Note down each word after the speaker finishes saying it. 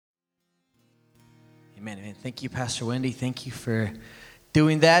Amen, amen. Thank you, Pastor Wendy. Thank you for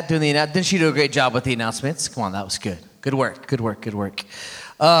doing that. Didn't she do a great job with the announcements? Come on, that was good. Good work, good work, good work.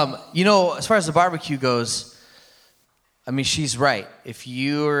 As far as the barbecue goes, I mean, she's right. If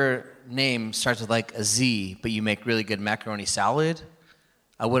your name starts with like a Z, but you make really good macaroni salad,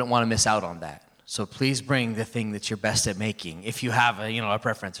 I wouldn't want to miss out on that. So please bring the thing that you're best at making, if you have a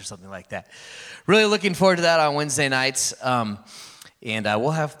preference or something like that. Really looking forward to that on Wednesday nights. And we'll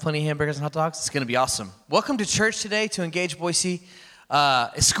have plenty of hamburgers and hot dogs. It's going to be awesome. Welcome to church today to Engage Boise.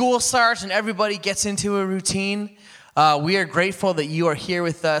 School starts and everybody gets into a routine. We are grateful that you are here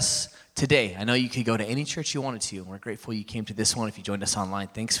with us today. I know you could go to any church you wanted to, and we're grateful you came to this one. If you joined us online,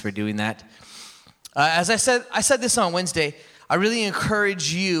 thanks for doing that. As I said this on Wednesday, I really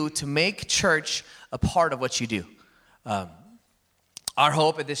encourage you to make church a part of what you do. Our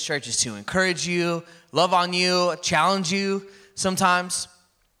hope at this church is to encourage you, love on you, challenge you sometimes,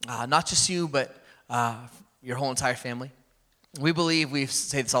 not just you, but your whole entire family. We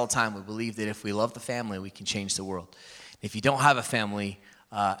say this all the time, we believe that if we love the family, we can change the world. If you don't have a family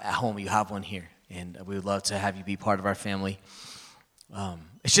at home, you have one here, and we would love to have you be part of our family.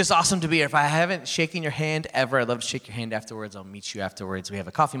 It's just awesome to be here. If I haven't shaken your hand ever, I'd love to shake your hand afterwards. I'll meet you afterwards. We have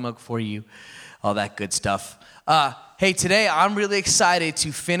a coffee mug for you, all that good stuff. Hey, today I'm really excited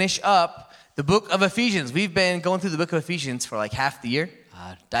to finish up the book of Ephesians. We've been going through the book of Ephesians for like half the year,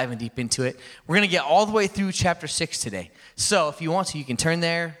 diving deep into it. We're going to get all the way through chapter 6 today. So if you want to, you can turn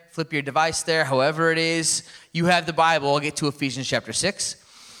there, flip your device there, however it is. You have the Bible. I'll get to Ephesians chapter 6.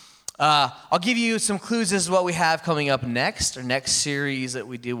 I'll give you some clues as to what we have coming up next. Our next series that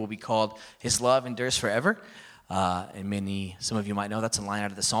we do will be called His Love Endures Forever. And some of you might know that's a line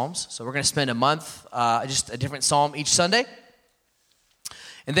out of the Psalms. So we're going to spend a month, just a different psalm each Sunday.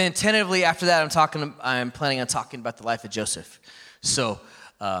 And then tentatively after that, I'm planning on talking about the life of Joseph. So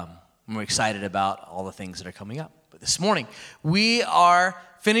I'm excited about all the things that are coming up. But this morning, we are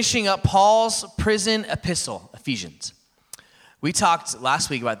finishing up Paul's prison epistle, Ephesians. We talked last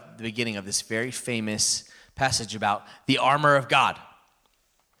week about the beginning of this very famous passage about the armor of God.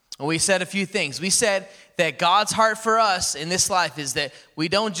 And we said a few things. We said that God's heart for us in this life is that we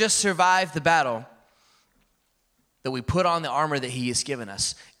don't just survive the battle, that we put on the armor that he has given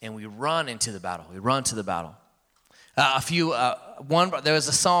us, and we run into the battle. We run to the battle. There was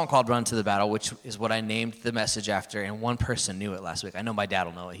a song called Run to the Battle, which is what I named the message after, and one person knew it last week. I know my dad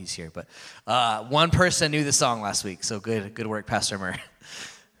will know it, he's here, but one person knew the song last week, so good work, Pastor Murray.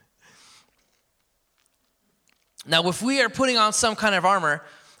 Now, if we are putting on some kind of armor,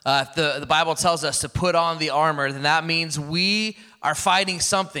 if the Bible tells us to put on the armor, then that means we are fighting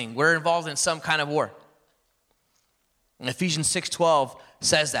something. We're involved in some kind of war. And Ephesians 6:12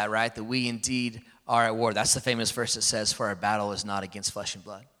 says that, right? That we indeed are at war. That's the famous verse that says, for our battle is not against flesh and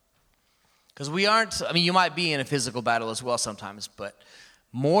blood. Because you might be in a physical battle as well sometimes, but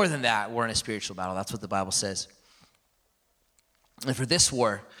more than that, we're in a spiritual battle. That's what the Bible says. And for this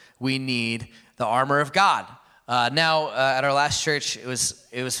war, we need the armor of God. At our last church, it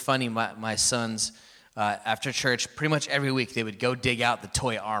was funny. My sons, after church, pretty much every week, they would go dig out the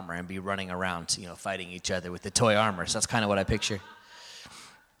toy armor and be running around, fighting each other with the toy armor. So that's kind of what I picture.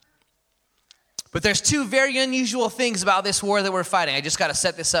 But there's two very unusual things about this war that we're fighting. I just got to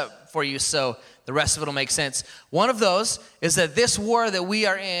set this up for you so the rest of it will make sense. One of those is that this war that we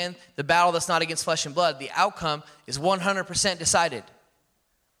are in, the battle that's not against flesh and blood, the outcome is 100% decided.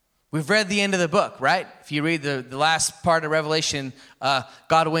 We've read the end of the book, right? If you read the last part of Revelation,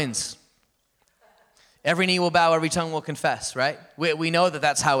 God wins. Every knee will bow, every tongue will confess, right? We know that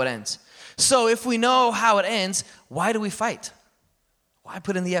that's how it ends. So if we know how it ends, why do we fight? Why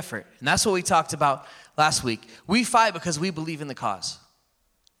put in the effort? And that's what we talked about last week. We fight because we believe in the cause,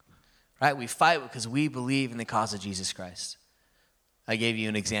 right? We fight because we believe in the cause of Jesus Christ. I gave you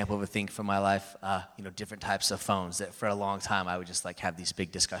an example of a thing from my life, different types of phones that for a long time I would just have these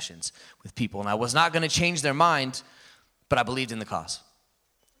big discussions with people. And I was not going to change their mind, but I believed in the cause.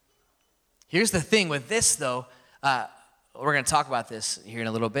 Here's the thing with this, though. We're going to talk about this here in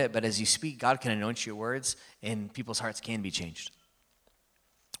a little bit, but as you speak, God can anoint your words, and people's hearts can be changed.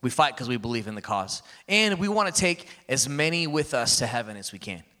 We fight because we believe in the cause. And we want to take as many with us to heaven as we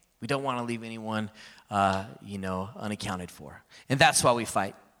can. We don't want to leave anyone, unaccounted for. And that's why we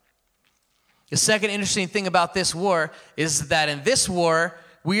fight. The second interesting thing about this war is that in this war,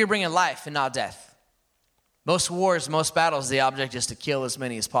 we are bringing life and not death. Most wars, most battles, the object is to kill as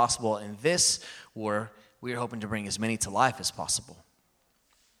many as possible. In this war, we are hoping to bring as many to life as possible.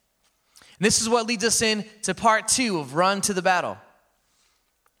 And this is what leads us into part 2 of Run to the Battle.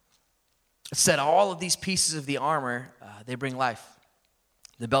 It said all of these pieces of the armor, they bring life.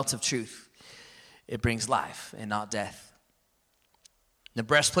 The belt of truth. it brings life and not death. The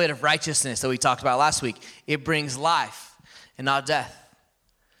breastplate of righteousness that we talked about last week, it brings life and not death.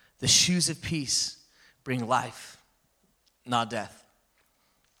 The shoes of peace bring life, not death.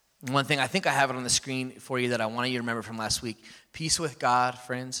 One thing, I think I have it on the screen for you that I want you to remember from last week. Peace with God,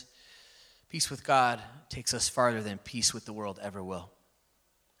 friends. Peace with God takes us farther than peace with the world ever will.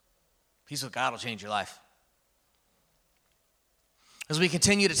 Peace with God will change your life. As we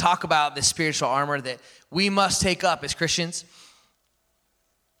continue to talk about this spiritual armor that we must take up as Christians,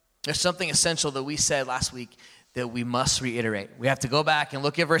 there's something essential that we said last week that we must reiterate. We have to go back and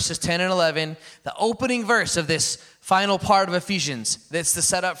look at verses 10 and 11, the opening verse of this final part of Ephesians. That's the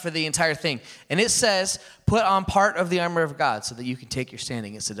setup for the entire thing. And it says, put on part of the armor of God so that you can take your stand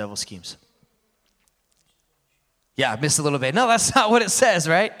against the devil's schemes. Yeah, I missed a little bit. No, that's not what it says,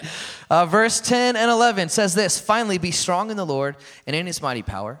 right? Verse 10 and 11 says this, finally be strong in the Lord and in his mighty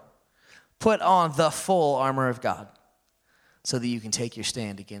power. Put on the full armor of God so that you can take your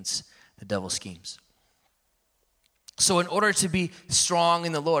stand against the devil's schemes. So in order to be strong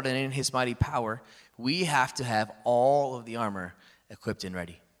in the Lord and in his mighty power, we have to have all of the armor equipped and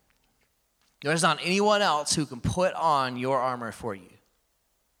ready. There's not anyone else who can put on your armor for you.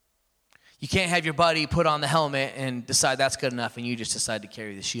 You can't have your buddy put on the helmet and decide that's good enough and you just decide to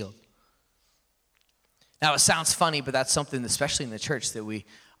carry the shield. Now, it sounds funny, but that's something, especially in the church, that we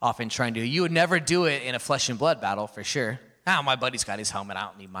often try and do. You would never do it in a flesh and blood battle, for sure. My buddy's got his helmet. I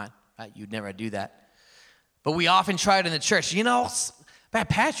don't need mine. Right? You'd never do that. But we often try it in the church. You know,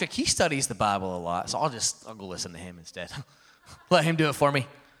 Patrick, he studies the Bible a lot, so I'll go listen to him instead. Let him do it for me.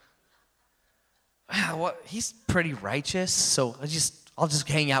 He's pretty righteous, so I'll just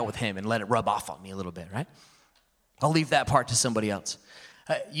hang out with him and let it rub off on me a little bit, right? I'll leave that part to somebody else.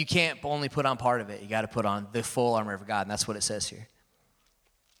 You can't only put on part of it. You got to put on the full armor of God, and that's what it says here.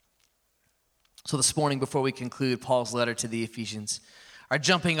 So this morning, before we conclude Paul's letter to the Ephesians, our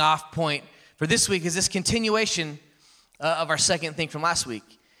jumping off point for this week is this continuation of our second thing from last week,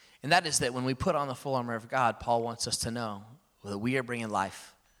 and that is that when we put on the full armor of God, Paul wants us to know that we are bringing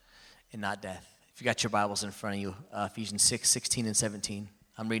life and not death. If you got your Bibles in front of you, Ephesians 6, 16 and 17.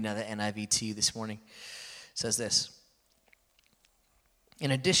 I'm reading out the NIV to you this morning. It says this.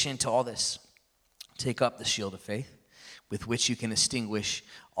 In addition to all this, take up the shield of faith, with which you can extinguish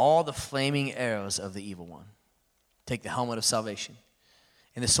all the flaming arrows of the evil one. Take the helmet of salvation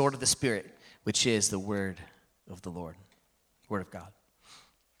and the sword of the Spirit, which is the word of the Lord, word of God.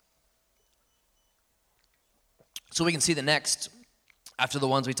 So we can see the next after the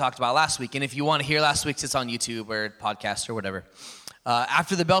ones we talked about last week. And if you want to hear last week's, it's on YouTube or podcast or whatever.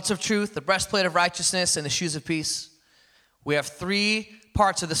 After the belt of truth, the breastplate of righteousness, and the shoes of peace, we have three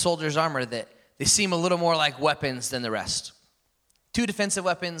parts of the soldier's armor that they seem a little more like weapons than the rest. 2 defensive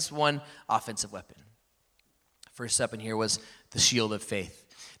weapons, 1 offensive weapon. First step in here was the shield of faith.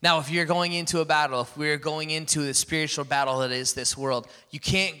 Now, if you're going into a battle, if we're going into the spiritual battle that is this world, you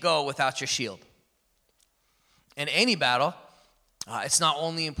can't go without your shield. In any battle, it's not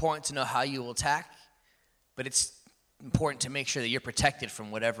only important to know how you will attack, but it's important to make sure that you're protected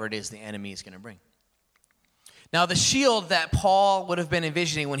from whatever it is the enemy is going to bring. Now, the shield that Paul would have been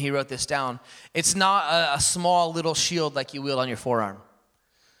envisioning when he wrote this down, it's not a small little shield like you wield on your forearm.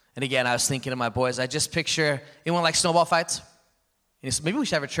 And again, I was thinking to my boys, I just picture, anyone like snowball fights? Maybe we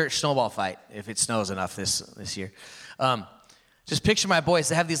should have a church snowball fight if it snows enough this year. Just picture my boys,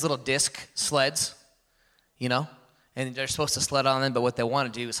 they have these little disc sleds, and they're supposed to sled on them, but what they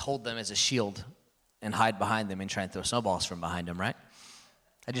want to do is hold them as a shield and hide behind them and try and throw snowballs from behind them, right?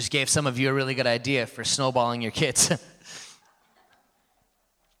 I just gave some of you a really good idea for snowballing your kids.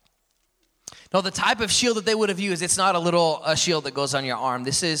 No, the type of shield that they would have used, it's not a shield that goes on your arm.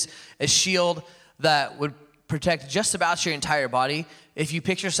 This is a shield that would protect just about your entire body. If you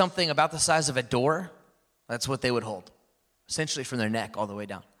picture something about the size of a door, that's what they would hold, essentially from their neck all the way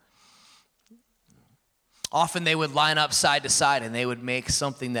down. Often they would line up side to side and they would make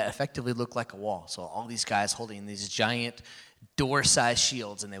something that effectively looked like a wall. So all these guys holding these giant door-sized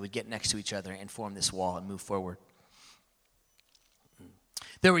shields, and they would get next to each other and form this wall and move forward.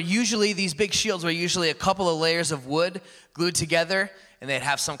 These big shields were usually a couple of layers of wood glued together, and they'd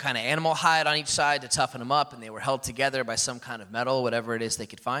have some kind of animal hide on each side to toughen them up, and they were held together by some kind of metal, whatever it is they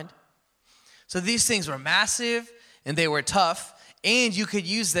could find. So these things were massive, and they were tough, and you could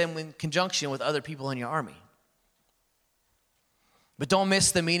use them in conjunction with other people in your army. But don't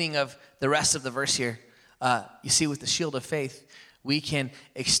miss the meaning of the rest of the verse here. You see, with the shield of faith, we can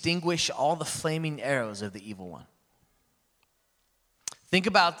extinguish all the flaming arrows of the evil one. Think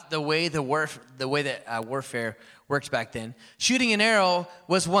about the way that warfare worked back then. Shooting an arrow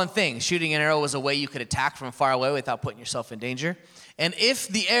was one thing. Shooting an arrow was a way you could attack from far away without putting yourself in danger. And if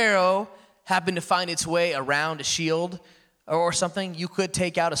the arrow happened to find its way around a shield or something, you could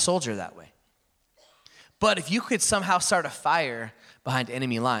take out a soldier that way. But if you could somehow start a fire behind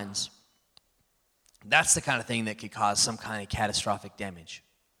enemy lines, that's the kind of thing that could cause some kind of catastrophic damage.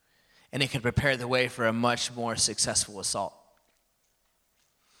 And it could prepare the way for a much more successful assault.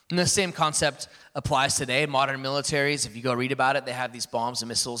 And the same concept applies today. Modern militaries, if you go read about it, they have these bombs and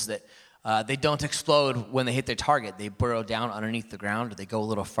missiles that they don't explode when they hit their target. They burrow down underneath the ground, or they go a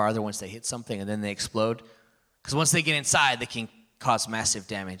little farther once they hit something, and then they explode. Because once they get inside, they can cause massive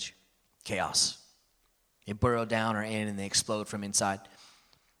damage, chaos. They burrow down or in, and they explode from inside.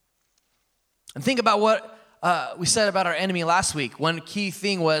 And think about what we said about our enemy last week. One key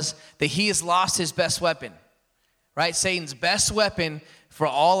thing was that he has lost his best weapon, right? Satan's best weapon for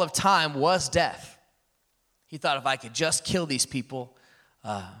all of time was death. He thought, if I could just kill these people,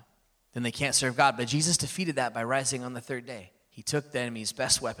 then they can't serve God. But Jesus defeated that by rising on the third day. He took the enemy's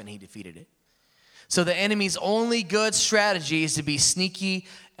best weapon, he defeated it. So the enemy's only good strategy is to be sneaky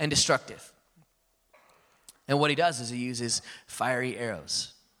and destructive. And what he does is he uses fiery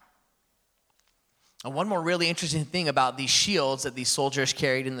arrows. And one more really interesting thing about these shields that these soldiers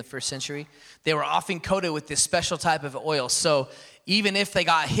carried in the first century, they were often coated with this special type of oil. So even if they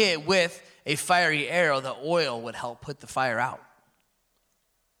got hit with a fiery arrow, the oil would help put the fire out.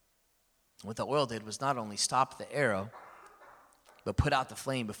 What the oil did was not only stop the arrow, but put out the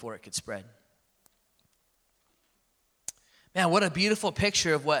flame before it could spread. Man, what a beautiful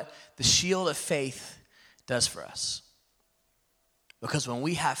picture of what the shield of faith does for us. Because when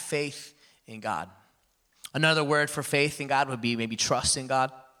we have faith in God, another word for faith in God would be maybe trust in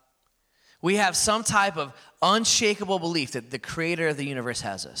God. We have some type of unshakable belief that the creator of the universe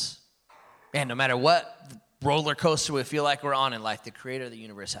has us. Man, no matter what roller coaster we feel like we're on in life, the creator of the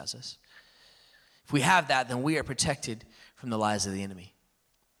universe has us. If we have that, then we are protected from the lies of the enemy.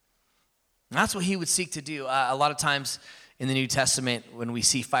 And that's what he would seek to do. A lot of times in the New Testament, when we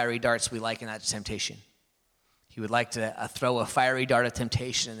see fiery darts, we liken that to temptation. He would like to throw a fiery dart of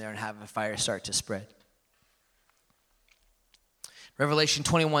temptation in there and have a fire start to spread. Revelation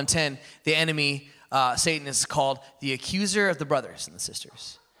 21:10, the enemy, Satan, is called the accuser of the brothers and the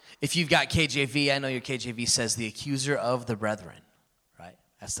sisters. If you've got KJV, I know your KJV says the accuser of the brethren, right?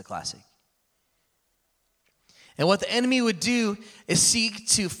 That's the classic. And what the enemy would do is seek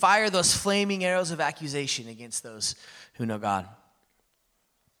to fire those flaming arrows of accusation against those who know God.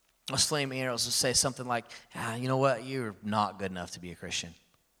 Those flaming arrows will say something like, you know what, you're not good enough to be a Christian.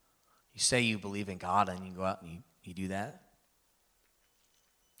 You say you believe in God and you go out and you do that.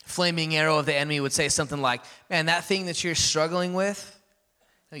 Flaming arrow of the enemy would say something like, man, that thing that you're struggling with,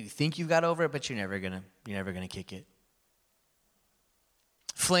 you think you've got over it, but you're never gonna kick it.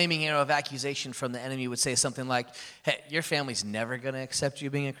 Flaming arrow of accusation from the enemy would say something like, hey, your family's never gonna accept you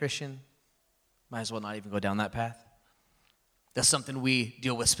being a Christian. Might as well not even go down that path. That's something we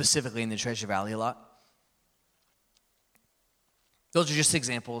deal with specifically in the Treasure Valley a lot. Those are just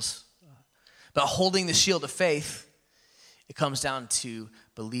examples. But holding the shield of faith, it comes down to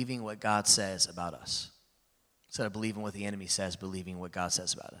believing what God says about us. Instead of believing what the enemy says, believing what God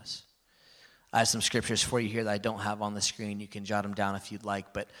says about us. I have some scriptures for you here that I don't have on the screen. You can jot them down if you'd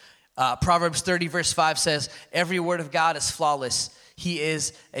like. But Proverbs 30 verse 5 says, every word of God is flawless. He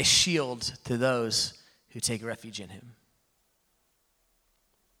is a shield to those who take refuge in him.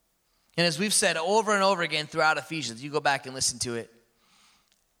 And as we've said over and over again throughout Ephesians, you go back and listen to it.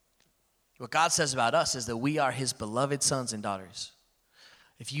 What God says about us is that we are his beloved sons and daughters.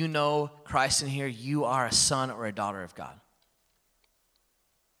 If you know Christ in here, you are a son or a daughter of God.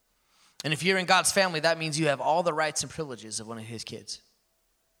 And if you're in God's family, that means you have all the rights and privileges of one of his kids.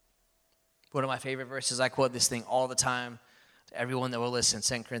 One of my favorite verses, I quote this thing all the time to everyone that will listen,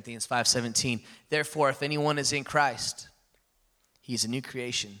 2 Corinthians 5:17. Therefore, if anyone is in Christ, he is a new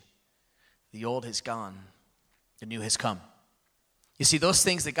creation. The old has gone, the new has come. You see, those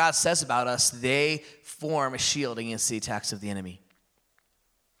things that God says about us, they form a shield against the attacks of the enemy.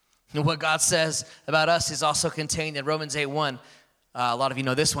 And what God says about us is also contained in Romans 8:1. A lot of you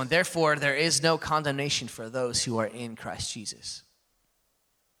know this one. Therefore, there is no condemnation for those who are in Christ Jesus.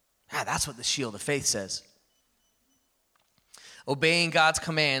 That's what the shield of faith says. Obeying God's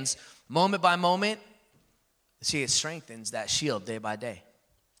commands moment by moment, see, it strengthens that shield day by day.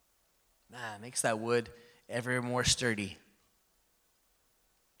 It makes that wood ever more sturdy.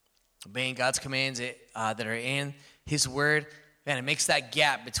 Obeying God's commands that are in his word, man, it makes that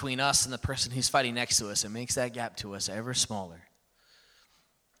gap between us and the person who's fighting next to us. It makes that gap to us ever smaller.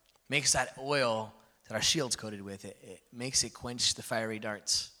 makes that oil that our shield's coated with, it makes it quench the fiery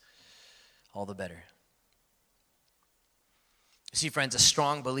darts all the better. You see, friends, a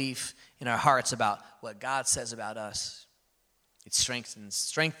strong belief in our hearts about what God says about us, it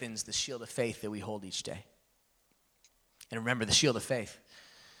strengthens the shield of faith that we hold each day. And remember, the shield of faith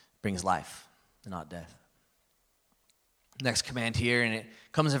brings life and not death. Next command here, and it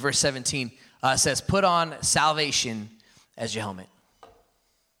comes in verse 17, says, put on salvation as your helmet.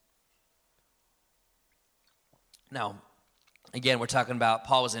 Now, again, we're talking about,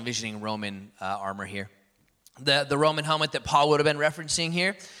 Paul was envisioning Roman armor here. The Roman helmet that Paul would have been referencing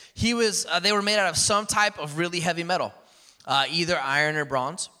here, they were made out of some type of really heavy metal, either iron or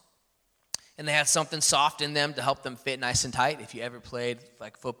bronze. And they had something soft in them to help them fit nice and tight. If you ever played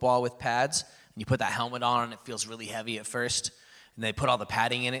like football with pads, and you put that helmet on and it feels really heavy at first, and they put all the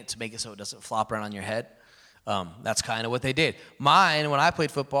padding in it to make it so it doesn't flop around on your head. That's kind of what they did. Mine, when I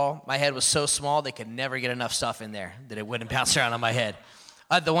played football, my head was so small they could never get enough stuff in there that it wouldn't bounce around on my head.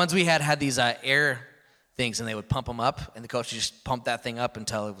 The ones we had these air things, and they would pump them up, and the coach would just pump that thing up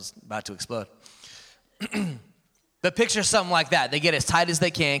until it was about to explode. But picture something like that. They get as tight as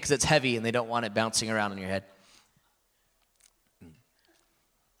they can because it's heavy, and they don't want it bouncing around on your head.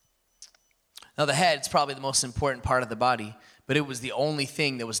 Now, the head's probably the most important part of the body, but it was the only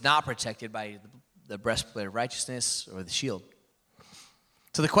thing that was not protected by the breastplate of righteousness or the shield.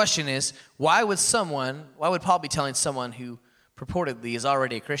 So the question is, why would Paul be telling someone who purportedly is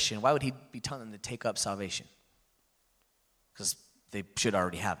already a Christian, why would he be telling them to take up salvation? Because they should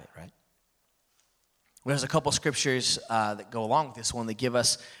already have it, right? There's a couple scriptures that go along with this one that give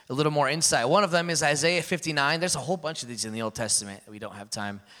us a little more insight. One of them is Isaiah 59. There's a whole bunch of these in the Old Testament that we don't have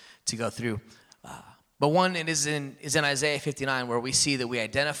time to go through. But one is in Isaiah 59 where we see that we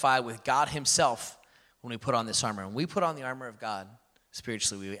identify with God himself when we put on this armor. When we put on the armor of God,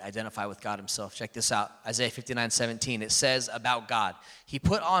 spiritually, we identify with God himself. Check this out. Isaiah 59:17. It says about God, he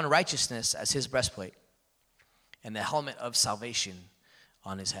put on righteousness as his breastplate and the helmet of salvation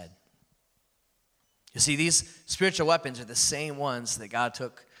on his head. You see, these spiritual weapons are the same ones that God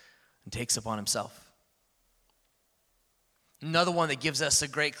took and takes upon himself. Another one that gives us a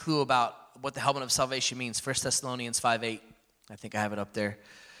great clue about what the helmet of salvation means, 1 Thessalonians 5:8. I think I have it up there.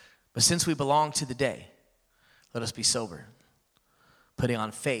 But since we belong to the day, let us be sober, putting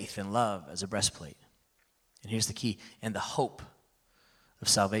on faith and love as a breastplate. And here's the key, and the hope of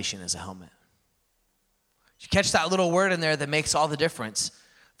salvation as a helmet. You catch that little word in there that makes all the difference,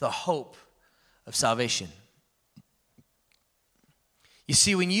 the hope of salvation. You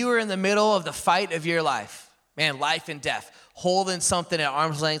see, when you are in the middle of the fight of your life, man, life and death, holding something at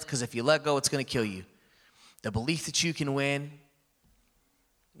arm's length, because if you let go, it's going to kill you. The belief that you can win,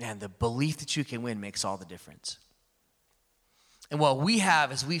 man, the belief that you can win makes all the difference. And what we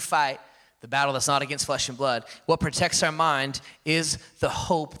have as we fight the battle that's not against flesh and blood, what protects our mind is the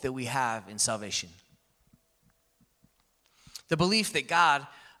hope that we have in salvation. The belief that God,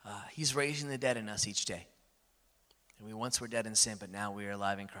 he's raising the dead in us each day. And we once were dead in sin, but now we are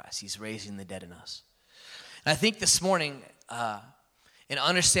alive in Christ. He's raising the dead in us. And I think this morning, an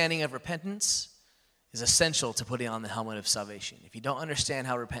understanding of repentance is essential to putting on the helmet of salvation. If you don't understand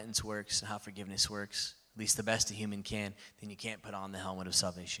how repentance works and how forgiveness works, at least the best a human can, then you can't put on the helmet of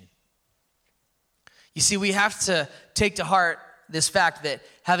salvation. You see, we have to take to heart this fact that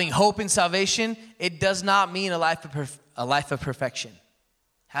having hope in salvation, it does not mean a life of perfection.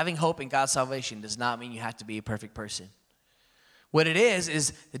 Having hope in God's salvation does not mean you have to be a perfect person. What it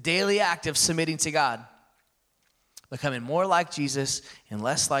is the daily act of submitting to God, becoming more like Jesus and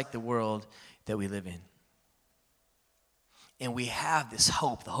less like the world that we live in. And we have this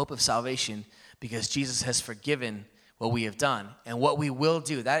hope, the hope of salvation, because Jesus has forgiven what we have done and what we will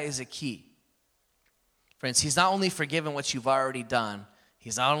do. That is a key. Friends, he's not only forgiven what you've already done,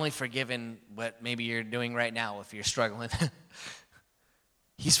 he's not only forgiven what maybe you're doing right now if you're struggling.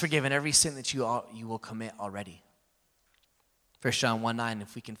 He's forgiven every sin that you will commit already. 1 John 1:9,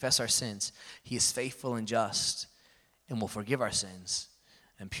 if we confess our sins, he is faithful and just and will forgive our sins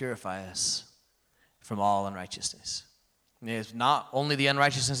and purify us from all unrighteousness. And it's not only the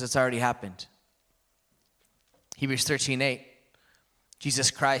unrighteousness that's already happened. Hebrews 13:8,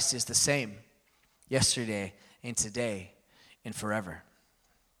 Jesus Christ is the same yesterday and today and forever.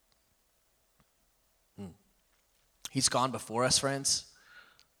 He's gone before us, friends.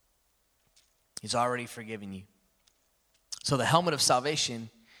 He's already forgiven you. So the helmet of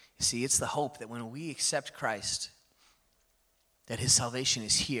salvation, you see, it's the hope that when we accept Christ, that his salvation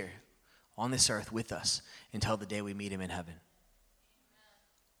is here on this earth with us until the day we meet him in heaven.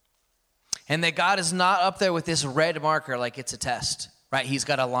 And that God is not up there with this red marker like it's a test. right? He's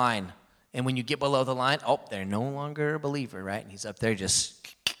got a line. And when you get below the line, they're no longer a believer, right? And he's up there just,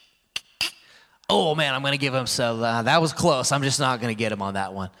 oh man, I'm going to give him some, that was close. I'm just not going to get him on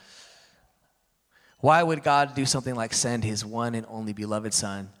that one. Why would God do something like send his one and only beloved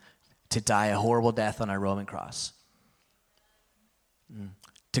son to die a horrible death on a Roman cross?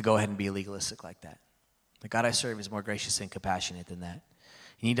 To go ahead and be legalistic like that. The God I serve is more gracious and compassionate than that.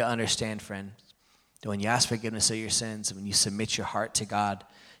 You need to understand, friend, that when you ask forgiveness of your sins, and when you submit your heart to God,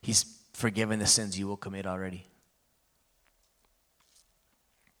 he's forgiven the sins you will commit already.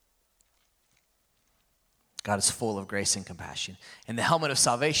 God is full of grace and compassion. And the helmet of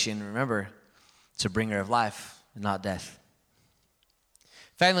salvation, remember, it's a bringer of life and not death.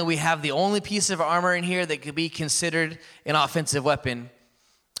 Finally, we have the only piece of armor in here that could be considered an offensive weapon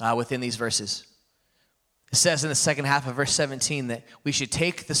within these verses. It says in the second half of verse 17 that we should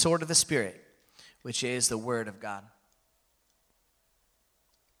take the sword of the Spirit, which is the word of God.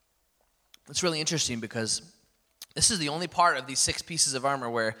 It's really interesting because this is the only part of these 6 pieces of armor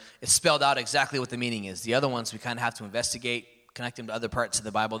where it's spelled out exactly what the meaning is. The other ones we kind of have to investigate, connect them to other parts of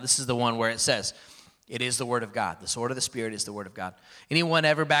the Bible. This is the one where it says, it is the word of God. The sword of the Spirit is the word of God. Anyone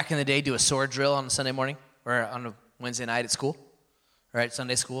ever back in the day do a sword drill on a Sunday morning or on a Wednesday night at school? Right,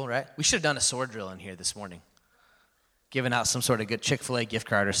 Sunday school, right? We should have done a sword drill in here this morning. Giving out some sort of good Chick-fil-A gift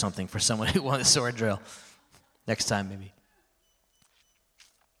card or something for someone who won a sword drill. Next time, maybe.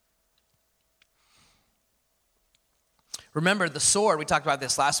 Remember, the sword, we talked about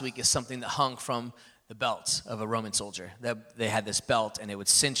this last week, is something that hung from the belt of a Roman soldier. They had this belt, and it would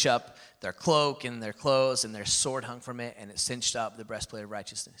cinch up their cloak and their clothes, and their sword hung from it, and it cinched up the breastplate of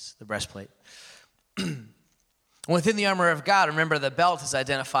righteousness, the breastplate. Within the armor of God, remember, the belt is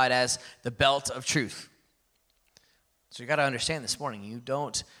identified as the belt of truth. So you got to understand this morning, you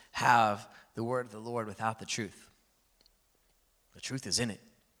don't have the word of the Lord without the truth. The truth is in it.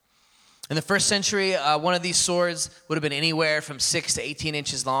 In the first century, one of these swords would have been anywhere from 6 to 18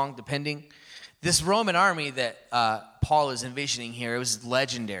 inches long, depending. This Roman army that Paul is envisioning here, it was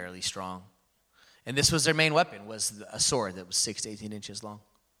legendarily strong. And this was their main weapon, was a sword that was 6 to 18 inches long.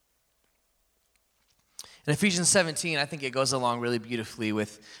 In Ephesians 17, I think it goes along really beautifully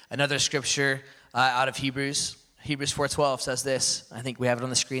with another scripture out of Hebrews. Hebrews 4:12 says this. I think we have it on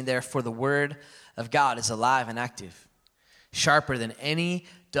the screen there. For the word of God is alive and active, sharper than any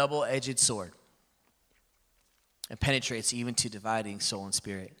double-edged sword, and penetrates even to dividing soul and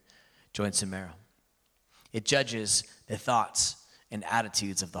spirit, joints and marrow. It judges the thoughts and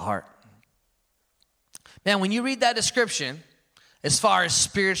attitudes of the heart. Man, when you read that description, as far as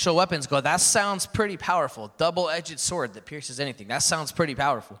spiritual weapons go, that sounds pretty powerful. Double-edged sword that pierces anything. That sounds pretty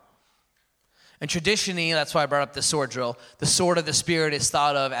powerful. And traditionally, that's why I brought up the sword drill. The sword of the Spirit is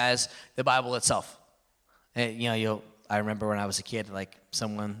thought of as the Bible itself. And, I remember when I was a kid, like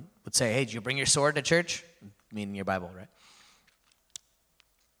someone would say, hey, did you bring your sword to church? Meaning your Bible, right?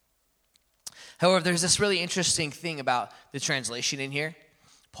 However, there's this really interesting thing about the translation in here.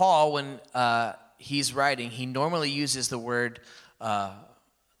 Paul, when he's writing, he normally uses the word,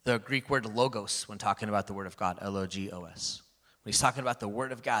 the Greek word logos when talking about the word of God, Logos. When he's talking about the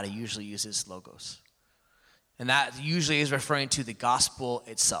word of God, he usually uses logos. And that usually is referring to the gospel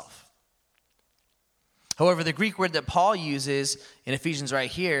itself. However, the Greek word that Paul uses in Ephesians right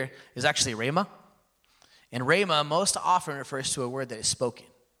here is actually rhema. And rhema most often refers to a word that is spoken.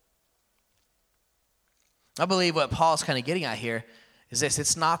 I believe what Paul's kind of getting at here is this.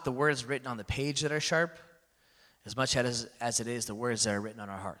 It's not the words written on the page that are sharp as much as it is the words that are written on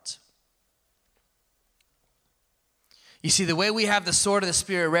our hearts. You see, the way we have the sword of the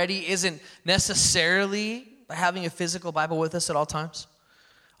Spirit ready isn't necessarily by having a physical Bible with us at all times.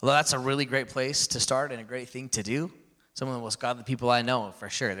 Although that's a really great place to start and a great thing to do. Some of the most godly people I know, for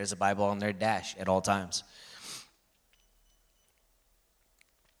sure, there's a Bible on their dash at all times.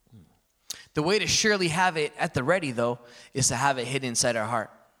 The way to surely have it at the ready, though, is to have it hidden inside our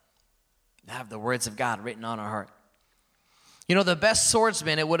heart. To have the words of God written on our heart. The best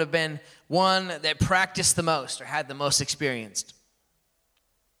swordsman, it would have been one that practiced the most or had the most experience.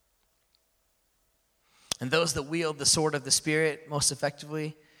 And those that wield the sword of the Spirit most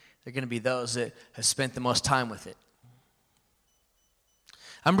effectively, they're going to be those that have spent the most time with it.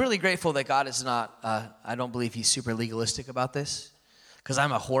 I'm really grateful that God is not, I don't believe he's super legalistic about this, because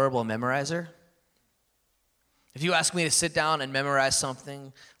I'm a horrible memorizer. If you ask me to sit down and memorize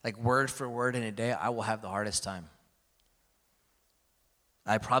something like word for word in a day, I will have the hardest time.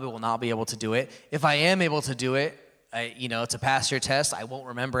 I probably will not be able to do it. If I am able to do it, to pass your test, I won't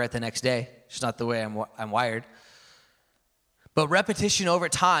remember it the next day. It's just not the way I'm wired. But repetition over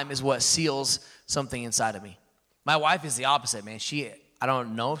time is what seals something inside of me. My wife is the opposite, man. She I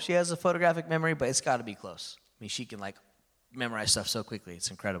don't know if she has a photographic memory, but it's got to be close. I mean, she can like memorize stuff so quickly. It's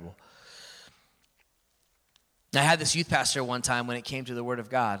incredible. I had this youth pastor one time when it came to the Word of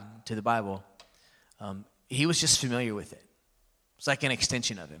God, to the Bible. He was just familiar with it. It's like an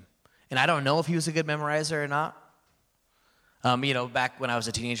extension of him. And I don't know if he was a good memorizer or not. Back when I was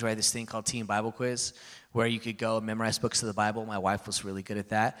a teenager, I had this thing called Teen Bible Quiz, where you could go and memorize books of the Bible. My wife was really good at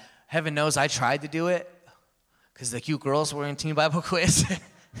that. Heaven knows I tried to do it because the cute girls were in Teen Bible Quiz.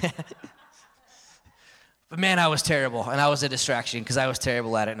 But man, I was terrible, and I was a distraction because I was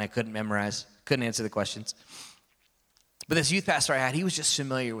terrible at it, and I couldn't memorize, couldn't answer the questions. But this youth pastor I had, he was just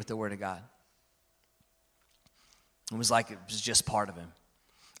familiar with the Word of God. It was like it was just part of him.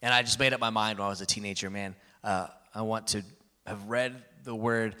 And I just made up my mind when I was a teenager, man, I want to have read the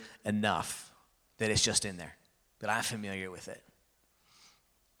Word enough that it's just in there, that I'm familiar with it.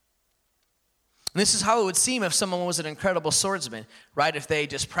 And this is how it would seem if someone was an incredible swordsman, right? If they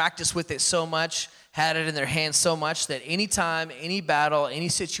just practiced with it so much, had it in their hands so much that any time, any battle, any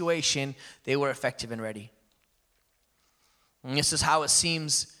situation, they were effective and ready. And this is how it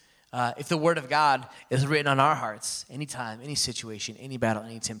seems if the Word of God is written on our hearts, anytime, any situation, any battle,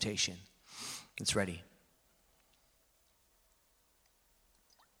 any temptation, it's ready.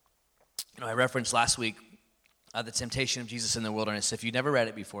 I referenced last week the temptation of Jesus in the wilderness. If you've never read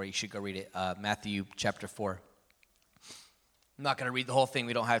it before, you should go read it. Matthew chapter 4. I'm not going to read the whole thing.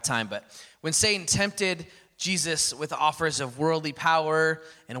 We don't have time. But when Satan tempted Jesus with offers of worldly power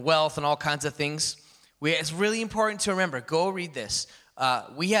and wealth and all kinds of things, it's really important to remember. Go read this.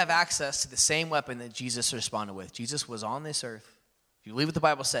 We have access to the same weapon that Jesus responded with. Jesus was on this earth. If you believe what the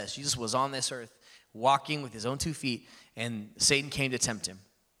Bible says, Jesus was on this earth, walking with his own 2 feet, and Satan came to tempt him.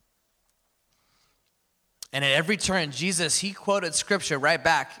 And at every turn, Jesus, he quoted scripture right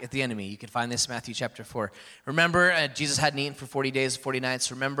back at the enemy. You can find this in Matthew chapter 4. Remember, Jesus hadn't eaten for 40 days, 40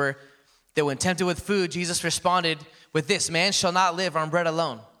 nights. Remember that when tempted with food, Jesus responded with this: man shall not live on bread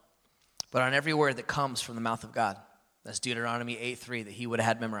alone, but on every word that comes from the mouth of God. That's Deuteronomy 8:3 that he would have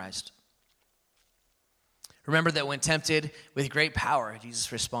had memorized. Remember that when tempted with great power, Jesus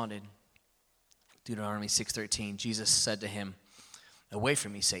responded. Deuteronomy 6:13, Jesus said to him, away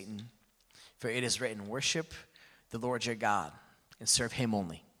from me, Satan, for it is written, worship the Lord your God and serve him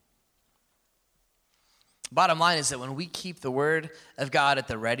only. Bottom line is that when we keep the Word of God at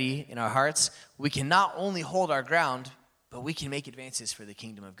the ready in our hearts, we can not only hold our ground, but we can make advances for the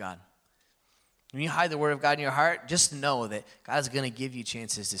kingdom of God. When you hide the Word of God in your heart, just know that God is going to give you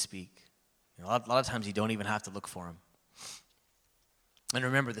chances to speak. A lot of times you don't even have to look for them. And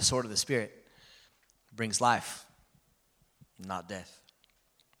remember, the sword of the Spirit brings life, not death.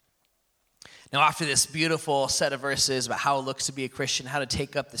 Now, after this beautiful set of verses about how it looks to be a Christian, how to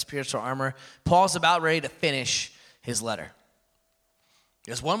take up the spiritual armor, Paul's about ready to finish his letter.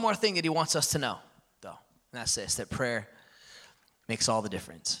 There's one more thing that he wants us to know, though, and that's this, that prayer makes all the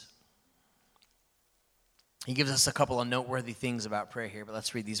difference. He gives us a couple of noteworthy things about prayer here, but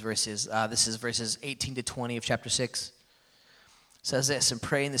let's read these verses. This is verses 18 to 20 of chapter 6. It says this, and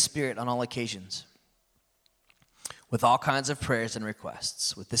pray in the Spirit on all occasions, with all kinds of prayers and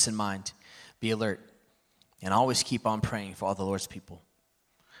requests. With this in mind, be alert, and always keep on praying for all the Lord's people.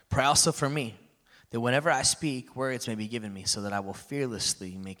 Pray also for me, that whenever I speak, words may be given me, so that I will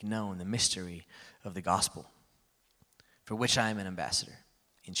fearlessly make known the mystery of the gospel, for which I am an ambassador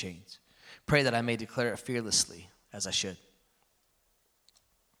in chains. Pray that I may declare it fearlessly, as I should.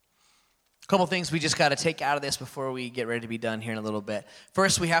 A couple things we just got to take out of this before we get ready to be done here in a little bit.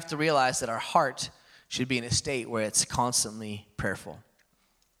 First, we have to realize that our heart should be in a state where it's constantly prayerful.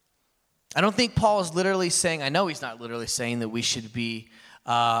 I don't think Paul is literally saying, I know he's not literally saying that we should be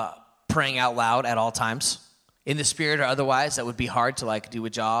praying out loud at all times, in the Spirit or otherwise. That would be hard to like do a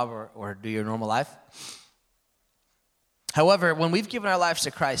job or do your normal life. However, when we've given our lives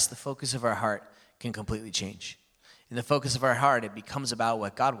to Christ, the focus of our heart can completely change. In the focus of our heart, it becomes about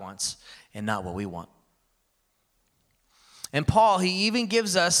what God wants and not what we want. And Paul, he even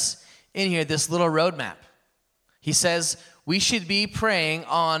gives us in here this little roadmap. He says we should be praying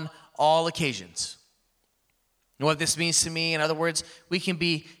on all occasions. And what this means to me, in other words, we can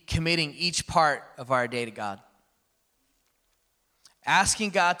be committing each part of our day to God. Asking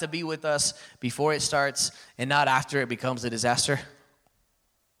God to be with us before it starts and not after it becomes a disaster.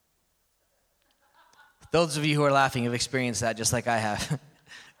 Those of you who are laughing have experienced that just like I have.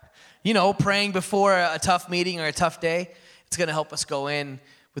 Praying before a tough meeting or a tough day, it's going to help us go in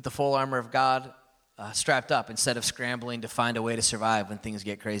with the full armor of God strapped up instead of scrambling to find a way to survive when things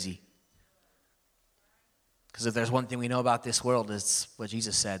get crazy. Because if there's one thing we know about this world, it's what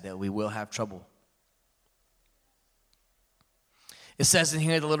Jesus said, that we will have trouble. It says in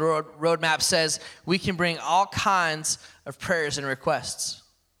here, the little roadmap says, we can bring all kinds of prayers and requests.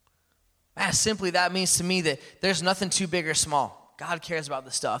 Man, simply that means to me that there's nothing too big or small. God cares about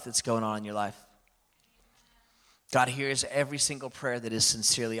the stuff that's going on in your life. God hears every single prayer that is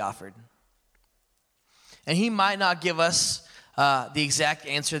sincerely offered. And he might not give us the exact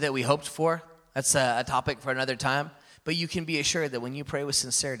answer that we hoped for. That's a topic for another time. But you can be assured that when you pray with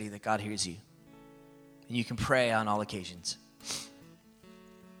sincerity, that God hears you. And you can pray on all occasions.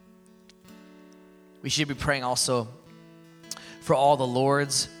 We should be praying also for all the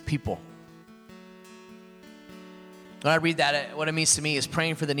Lord's people. When I read that, what it means to me is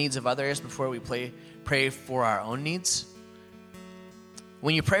praying for the needs of others before we pray for our own needs.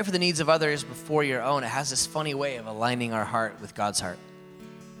 When you pray for the needs of others before your own, it has this funny way of aligning our heart with God's heart,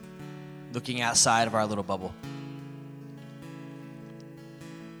 looking outside of our little bubble.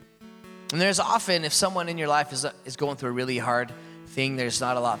 And there's often, if someone in your life is going through a really hard thing, there's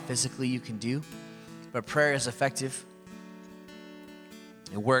not a lot physically you can do, but prayer is effective.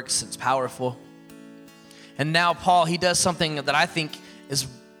 It works, it's powerful. And now Paul, he does something that I think is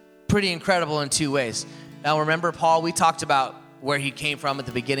pretty incredible in two ways. Now remember Paul, we talked about where he came from at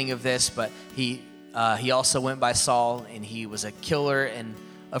the beginning of this, but he also went by Saul, and he was a killer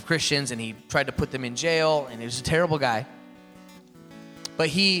of Christians, and he tried to put them in jail, and he was a terrible guy. But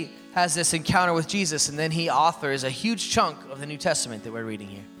he has this encounter with Jesus, and then he authors a huge chunk of the New Testament that we're reading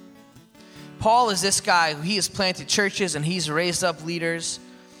here. Paul is this guy who he has planted churches, and he's raised up leaders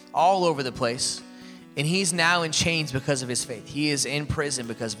all over the place, and he's now in chains because of his faith. He is in prison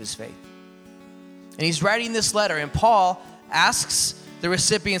because of his faith. And he's writing this letter, and Paul asks the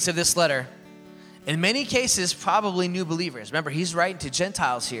recipients of this letter, in many cases, probably new believers. Remember, he's writing to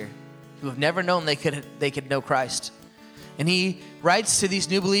Gentiles here who have never known they could know Christ. And he writes to these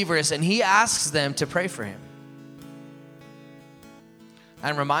new believers, and he asks them to pray for him.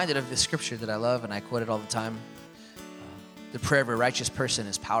 I'm reminded of this scripture that I love, and I quote it all the time. The prayer of a righteous person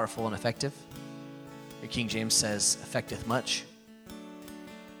is powerful and effective. Your King James says, effecteth much.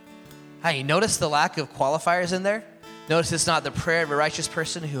 Hey, notice the lack of qualifiers in there? Notice it's not the prayer of a righteous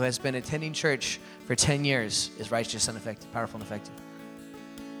person who has been attending church for 10 years is righteous and effective, powerful and effective.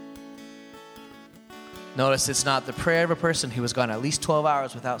 Notice it's not the prayer of a person who has gone at least 12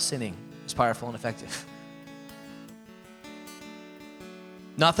 hours without sinning is powerful and effective.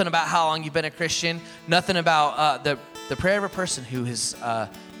 Nothing about how long you've been a Christian. Nothing about the prayer of a person who has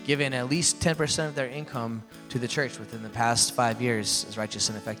given at least 10% of their income to the church within the past 5 years is righteous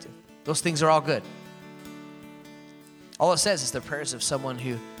and effective. Those things are all good. All it says is the prayers of someone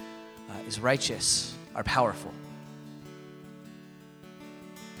who is righteous are powerful.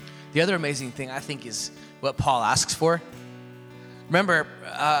 The other amazing thing, I think, is what Paul asks for. Remember,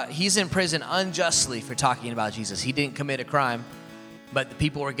 he's in prison unjustly for talking about Jesus. He didn't commit a crime, but the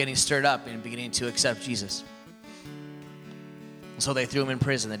people were getting stirred up and beginning to accept Jesus. And so they threw him in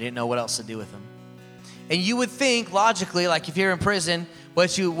prison. They didn't know what else to do with him. And you would think, logically, like if you're in prison,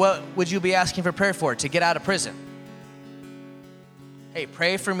 what would you be asking for prayer for? To get out of prison. Hey,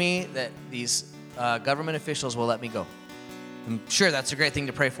 pray for me that these government officials will let me go. I'm sure that's a great thing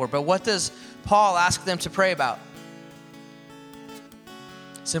to pray for, but what does Paul ask them to pray about?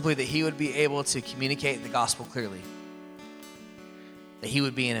 Simply that he would be able to communicate the gospel clearly. That he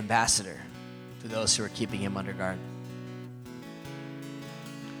would be an ambassador to those who are keeping him under guard.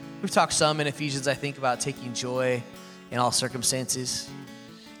 We've talked some in Ephesians, I think, about taking joy in all circumstances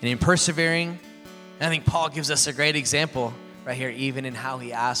and in persevering. And I think Paul gives us a great example right here, even in how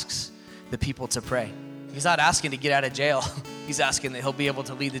he asks the people to pray. He's not asking to get out of jail. He's asking that he'll be able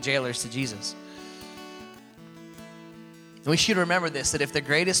to lead the jailers to Jesus. And we should remember this, that if the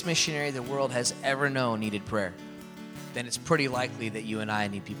greatest missionary the world has ever known needed prayer, then it's pretty likely that you and I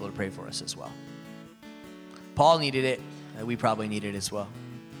need people to pray for us as well. Paul needed it, and we probably need it as well.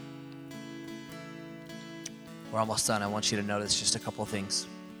 We're almost done. I want you to notice just a couple things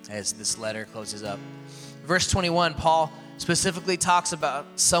as this letter closes up. Verse 21, Paul specifically talks about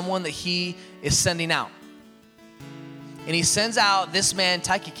someone that he is sending out. And he sends out this man,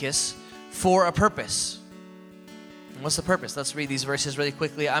 Tychicus, for a purpose. And what's the purpose? Let's read these verses really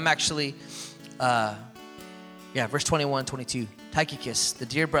quickly. I'm actually, verse 21, 22. Tychicus, the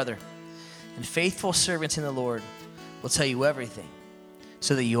dear brother and faithful servant in the Lord, will tell you everything,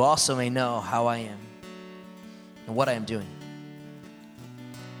 so that you also may know how I am and what I am doing.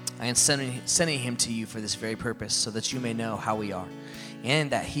 I am sending him to you for this very purpose, so that you may know how we are, and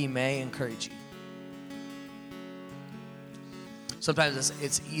that he may encourage you. Sometimes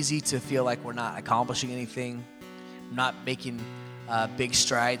it's easy to feel like we're not accomplishing anything, not making big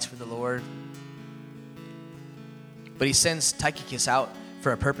strides for the Lord. But he sends Tychicus out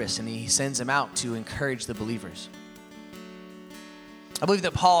for a purpose, and he sends him out to encourage the believers. I believe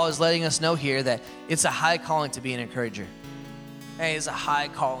that Paul is letting us know here that it's a high calling to be an encourager. Hey, it's a high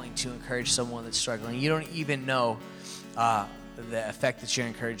calling to encourage someone that's struggling. You don't even know the effect that your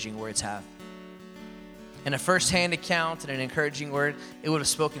encouraging words have. In a first-hand account and an encouraging word, it would have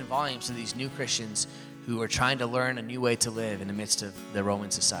spoken volumes to these new Christians who are trying to learn a new way to live in the midst of the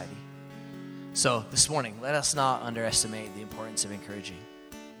Roman society. So this morning, let us not underestimate the importance of encouraging.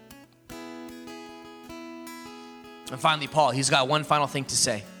 And finally, Paul, he's got one final thing to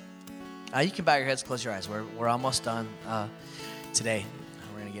say. You can bow your heads, close your eyes. We're almost done today.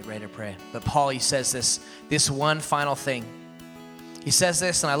 We're going to get ready to pray. But Paul, he says this one final thing. He says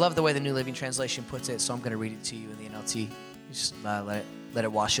this, and I love the way the New Living Translation puts it, so I'm going to read it to you in the NLT. Just let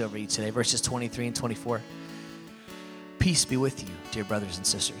it wash over you today. Verses 23 and 24. Peace be with you, dear brothers and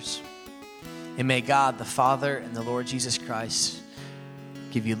sisters. And may God, the Father, and the Lord Jesus Christ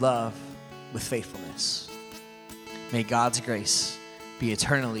give you love with faithfulness. May God's grace be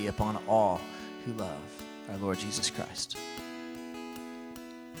eternally upon all who love our Lord Jesus Christ.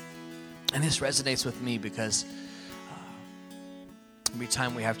 And this resonates with me because every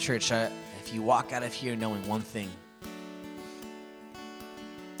time we have church, if you walk out of here knowing one thing,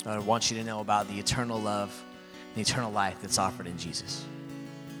 I want you to know about the eternal love, the eternal life that's offered in Jesus.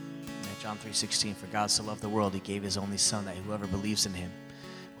 John 3:16, for God so loved the world, he gave his only son, that whoever believes in him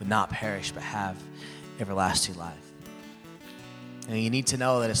would not perish but have everlasting life. And you need to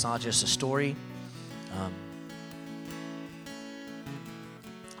know that it's not just a story.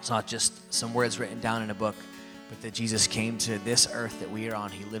 It's not just some words written down in a book, but that Jesus came to this earth that we are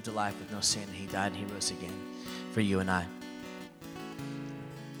on. He lived a life with no sin. He died and he rose again for you and I.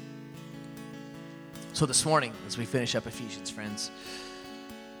 So this morning, as we finish up Ephesians, friends,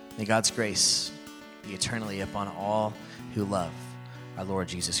 may God's grace be eternally upon all who love our Lord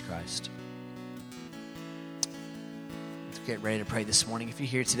Jesus Christ. Let's get ready to pray this morning. If you're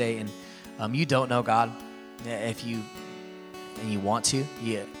here today and you don't know God, if you want to,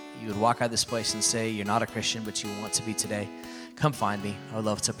 you would walk out of this place and say you're not a Christian, but you want to be today, come find me. I would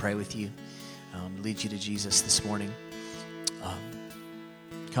love to pray with you, lead you to Jesus this morning.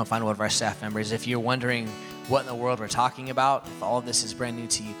 Come find one of our staff members. If you're wondering what in the world we're talking about, if all of this is brand new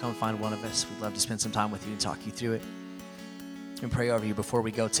to you, come find one of us. We'd love to spend some time with you and talk you through it and pray over you before we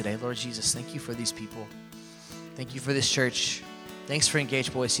go today. Lord Jesus, thank you for these people. Thank you for this church. Thanks for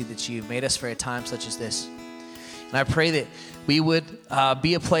Engage Boise, that you've made us for a time such as this. And I pray that we would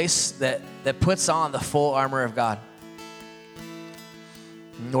be a place that puts on the full armor of God.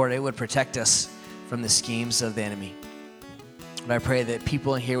 Lord, it would protect us from the schemes of the enemy. And I pray that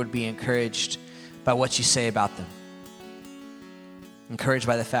people in here would be encouraged by what you say about them. Encouraged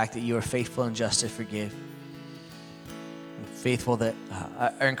by the fact that you are faithful and just to forgive. Faithful that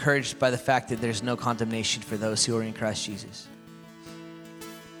are encouraged by the fact that there's no condemnation for those who are in Christ Jesus.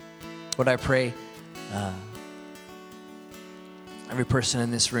 Lord, I pray every person in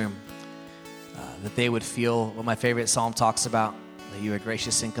this room that they would feel what my favorite psalm talks about, that you are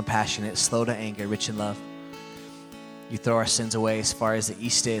gracious and compassionate, slow to anger, rich in love. You throw our sins away as far as the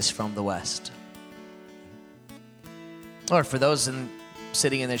east is from the west. Lord, for those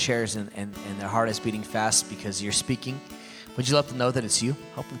sitting in their chairs and their heart is beating fast because you're speaking, would you let them know that it's you?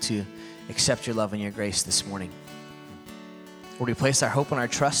 Help them to accept your love and your grace this morning. Lord, we place our hope and our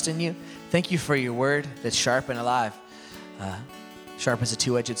trust in you. Thank you for your word that's sharp and alive, sharp as a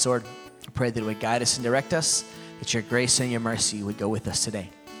two-edged sword. I pray that it would guide us and direct us, that your grace and your mercy would go with us today.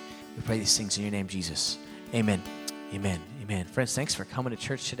 We pray these things in your name, Jesus. Amen. Amen. Amen. Friends, thanks for coming to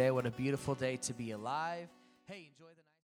church today. What a beautiful day to be alive. Hey, enjoy the